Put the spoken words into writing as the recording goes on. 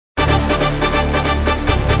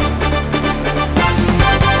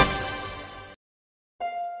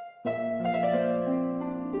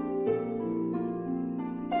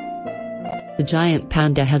The giant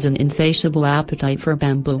panda has an insatiable appetite for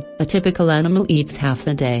bamboo. A typical animal eats half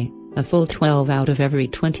the day, a full 12 out of every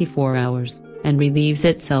 24 hours, and relieves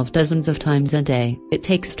itself dozens of times a day. It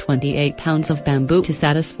takes 28 pounds of bamboo to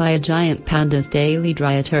satisfy a giant panda's daily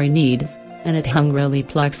dietary needs, and it hungrily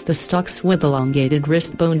plucks the stalks with elongated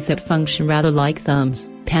wrist bones that function rather like thumbs.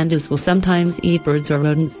 Pandas will sometimes eat birds or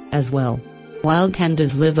rodents as well. Wild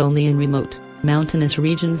pandas live only in remote, mountainous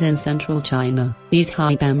regions in central China. These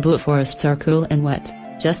high bamboo forests are cool and wet,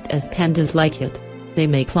 just as pandas like it. They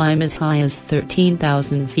may climb as high as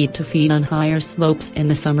 13,000 feet to feed on higher slopes in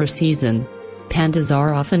the summer season. Pandas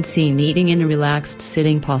are often seen eating in a relaxed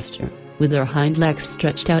sitting posture, with their hind legs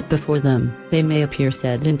stretched out before them. They may appear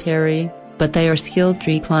sedentary, but they are skilled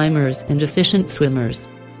tree climbers and efficient swimmers.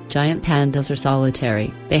 Giant pandas are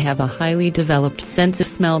solitary. They have a highly developed sense of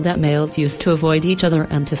smell that males use to avoid each other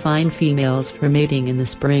and to find females for mating in the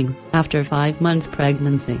spring. After 5-month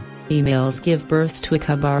pregnancy, females give birth to a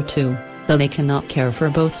cub or two, though they cannot care for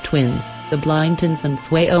both twins. The blind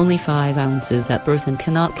infants weigh only 5 ounces at birth and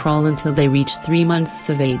cannot crawl until they reach 3 months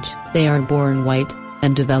of age. They are born white,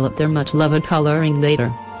 and develop their much-loved coloring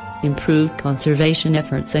later. Improved conservation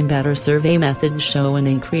efforts and better survey methods show an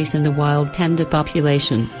increase in the wild panda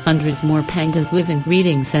population. Hundreds more pandas live in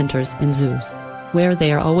breeding centers and zoos, where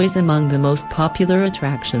they are always among the most popular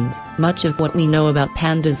attractions. Much of what we know about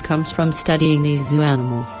pandas comes from studying these zoo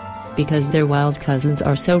animals, because their wild cousins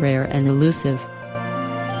are so rare and elusive.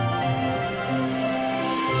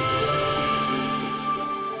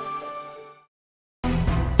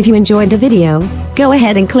 If you enjoyed the video, go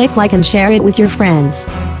ahead and click like and share it with your friends.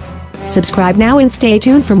 Subscribe now and stay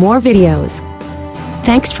tuned for more videos.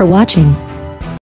 Thanks for watching.